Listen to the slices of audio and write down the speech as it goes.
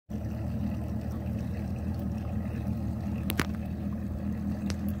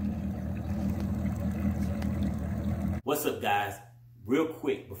What's up, guys? Real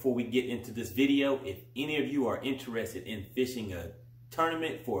quick, before we get into this video, if any of you are interested in fishing a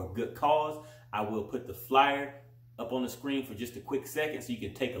tournament for a good cause, I will put the flyer up on the screen for just a quick second so you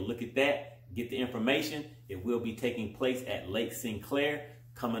can take a look at that, get the information. It will be taking place at Lake Sinclair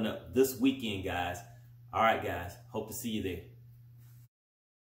coming up this weekend, guys. All right, guys. Hope to see you there.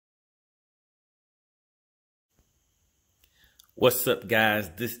 What's up, guys?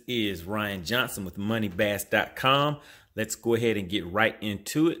 This is Ryan Johnson with moneybass.com. Let's go ahead and get right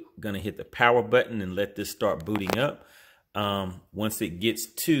into it. I'm going to hit the power button and let this start booting up. Once it gets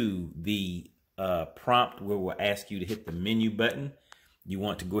to the prompt where we'll ask you to hit the menu button, you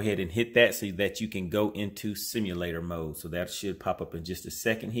want to go ahead and hit that so that you can go into simulator mode. So that should pop up in just a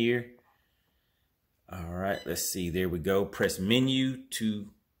second here. All right, let's see. There we go. Press menu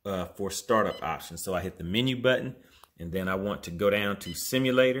for startup options. So I hit the menu button. And then I want to go down to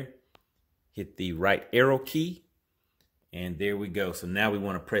simulator, hit the right arrow key, and there we go. So now we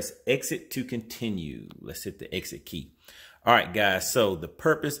want to press exit to continue. Let's hit the exit key. All right, guys. So the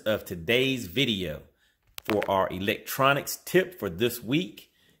purpose of today's video for our electronics tip for this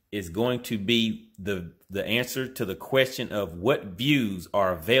week is going to be the answer to the question of what views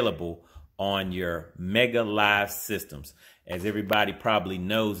are available on your Mega Live systems. As everybody probably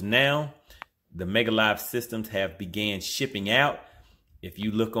knows now, the Mega Live systems have began shipping out. If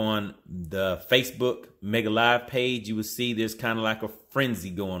you look on the Facebook Mega Live page, you will see there's kind of like a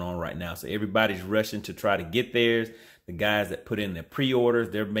frenzy going on right now. So everybody's rushing to try to get theirs. The guys that put in their pre-orders,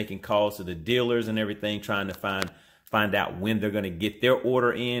 they're making calls to the dealers and everything, trying to find out when they're going to get their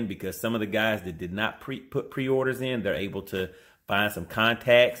order in, because some of the guys that did not put pre-orders in, they're able to find some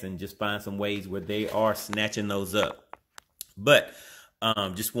contacts and just find some ways where they are snatching those up. But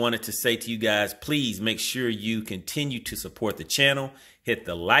just wanted to say to you guys, please make sure you continue to support the channel. Hit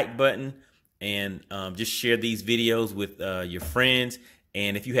the like button and just share these videos with your friends.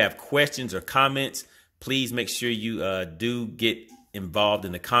 And if you have questions or comments, please make sure you do get involved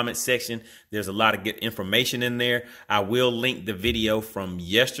in the comment section. There's a lot of good information in there. I will link the video from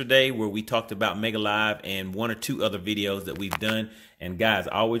yesterday where we talked about Mega Live and one or two other videos that we've done. And guys,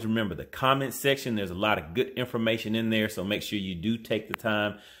 always remember the comment section. There's a lot of good information in there. So make sure you do take the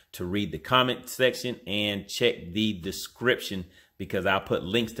time to read the comment section and check the description, because I'll put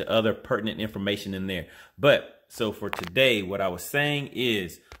links to other pertinent information in there. But so for today, what I was saying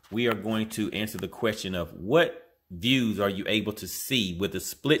is we are going to answer the question of what views are you able to see with a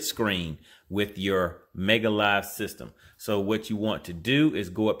split screen with your Mega Live system. So what you want to do is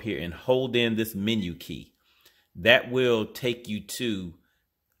go up here and hold in this menu key. That will take you to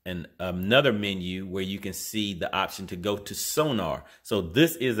another menu where you can see the option to go to Sonar. So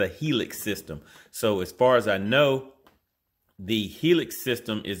this is a Helix system. So as far as I know, the Helix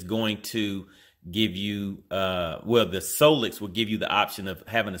system is going to give you, well, the Solix will give you the option of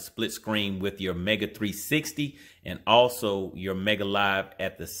having a split screen with your Mega 360 and also your Mega Live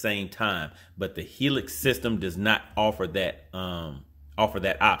at the same time. But the Helix system does not offer that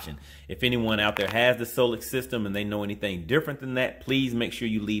option. If anyone out there has the Solix system and they know anything different than that, please make sure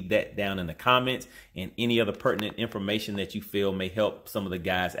you leave that down in the comments and any other pertinent information that you feel may help some of the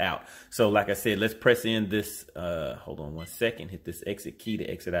guys out. So like I said, let's press in this, hold on one second, hit this exit key to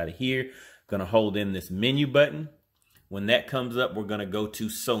exit out of here. Gonna hold in this menu button. When that comes up, we're gonna go to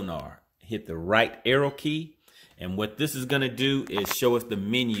Sonar. Hit the right arrow key. And what this is gonna do is show us the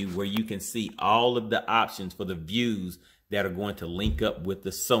menu where you can see all of the options for the views that are going to link up with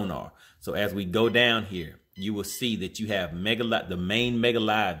the Sonar. So as we go down here, you will see that you have the main Mega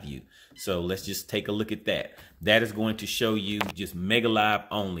Live view. So let's just take a look at that. That is going to show you just Mega Live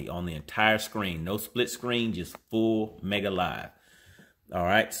only on the entire screen. No split screen, just full Mega Live. All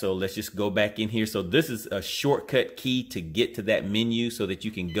right, so let's just go back in here. So this is a shortcut key to get to that menu so that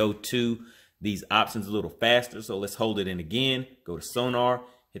you can go to these options a little faster. So let's hold it in again, go to Sonar,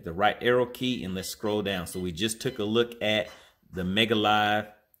 hit the right arrow key, and let's scroll down. So we just took a look at the Mega Live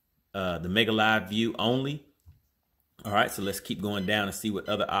view only. All right, so let's keep going down and see what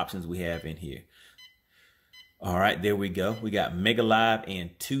other options we have in here. All right, there we go. We got Mega Live and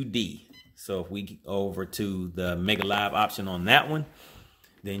 2D. So if we go over to the Mega Live option on that one,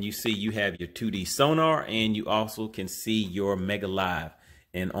 then you see you have your 2D Sonar and you also can see your Mega Live.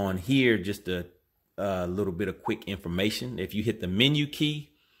 And on here, just a little bit of quick information. If you hit the menu key,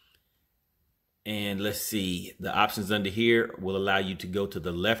 and let's see, the options under here will allow you to go to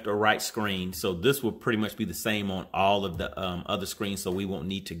the left or right screen. So this will pretty much be the same on all of the other screens. So we won't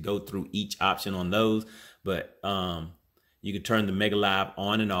need to go through each option on those, but you can turn the Mega Live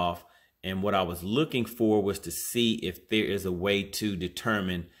on and off. And what I was looking for was to see if there is a way to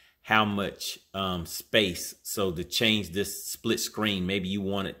determine how much space. So to change this split screen, maybe you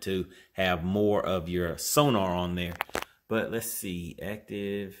want it to have more of your sonar on there. But let's see,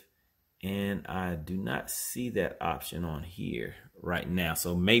 active, and I do not see that option on here right now.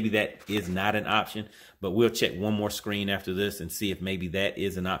 So maybe that is not an option, but we'll check one more screen after this and see if maybe that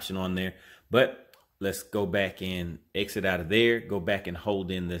is an option on there. But let's go back and exit out of there, go back and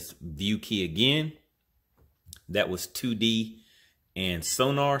hold in this view key again. That was 2D and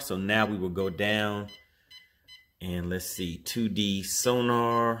sonar. So now we will go down and let's see, 2D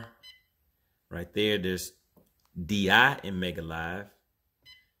sonar right there. There's DI and Mega Live.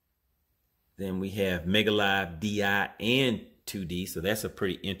 Then we have Mega Live, DI, and 2D. So that's a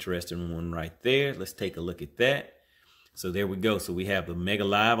pretty interesting one right there. Let's take a look at that. So there we go. So we have the Mega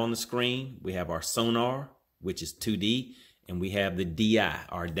Live on the screen. We have our sonar, which is 2D. And we have the DI,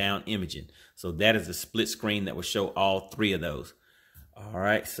 our down imaging. So that is a split screen that will show all three of those. All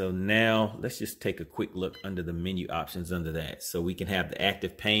right, so now let's just take a quick look under the menu options under that. So we can have the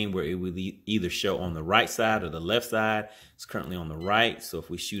active pane where it will either show on the right side or the left side. It's currently on the right. So if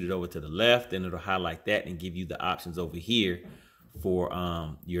we shoot it over to the left, then it'll highlight that and give you the options over here for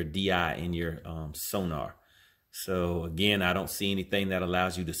your DI and your sonar. So again, I don't see anything that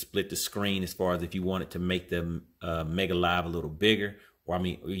allows you to split the screen as far as if you wanted to make the Mega Live a little bigger, or I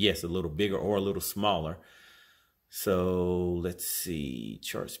mean, yes, a little bigger or a little smaller. So let's see,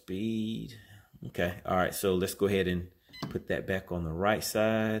 chart speed. Okay, all right, so let's go ahead and put that back on the right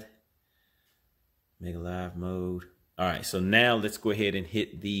side. Mega Live mode. All right, so now let's go ahead and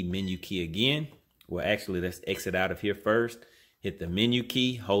hit the menu key again. Well, actually, let's exit out of here first. Hit the menu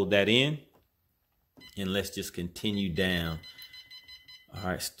key, hold that in, and let's just continue down. All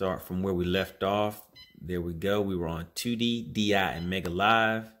right, start from where we left off. There we go. We were on 2D, DI, and Mega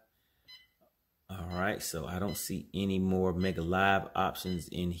Live. All right, so I don't see any more Mega Live options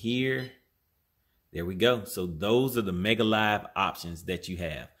in here. There we go. So those are the Mega Live options that you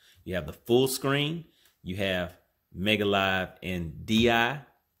have. You have the full screen, you have Mega Live and DI,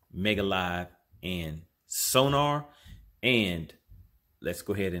 Mega Live and sonar, and let's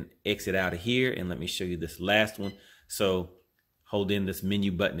go ahead and exit out of here and let me show you this last one. So hold in this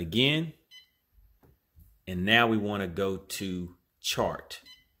menu button again, and now we want to go to chart.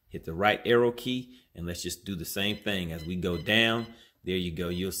 Hit the right arrow key, and let's just do the same thing as we go down. There you go.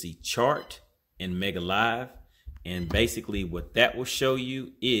 You'll see chart and Mega Live. And basically what that will show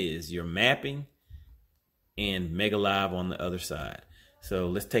you is your mapping and Mega Live on the other side. So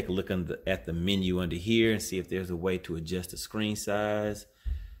let's take a look at the menu under here and see if there's a way to adjust the screen size.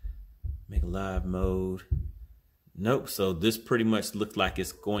 Mega Live mode. Nope. So this pretty much looks like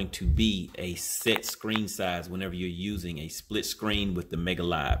it's going to be a set screen size whenever you're using a split screen with the Mega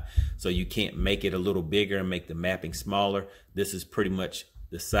Live. So you can't make it a little bigger and make the mapping smaller. This is pretty much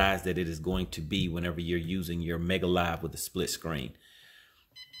the size that it is going to be whenever you're using your Mega Live with a split screen.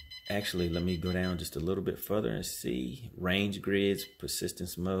 Actually, let me go down just a little bit further and see. Range grids,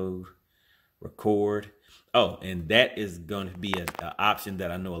 persistence mode, record. Oh, and that is going to be an option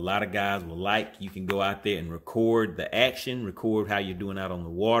that I know a lot of guys will like. You can go out there and record the action, record how you're doing out on the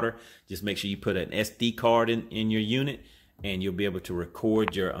water. Just make sure you put an SD card in your unit, and you'll be able to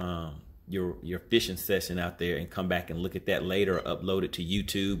record your fishing session out there and come back and look at that later, or upload it to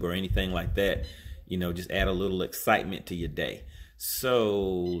YouTube or anything like that. You know, just add a little excitement to your day.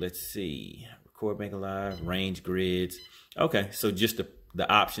 So let's see, record, Mega Live, range grids. Okay, so just the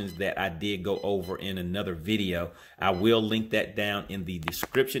options that I did go over in another video. I will link that down in the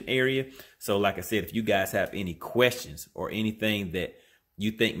description area. So like I said, if you guys have any questions or anything that you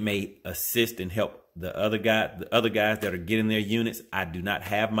think may assist and help the other guys that are getting their units, I do not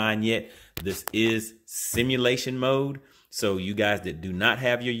have mine yet. This is simulation mode. So you guys that do not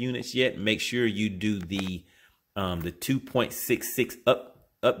have your units yet, make sure you do the 2.66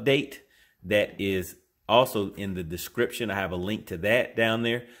 update. That is also in the description. I have a link to that down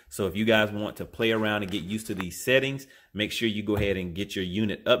there. So if you guys want to play around and get used to these settings, make sure you go ahead and get your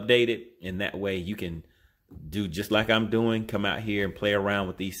unit updated. And that way you can do just like I'm doing, come out here and play around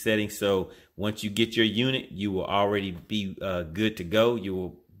with these settings. So once you get your unit, you will already be good to go. You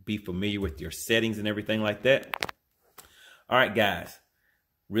will be familiar with your settings and everything like that. All right, guys,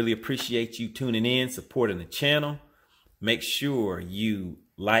 really appreciate you tuning in, supporting the channel. Make sure you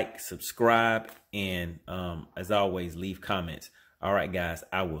like, subscribe, and as always, leave comments. All right, guys,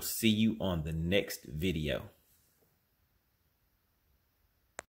 I will see you on the next video.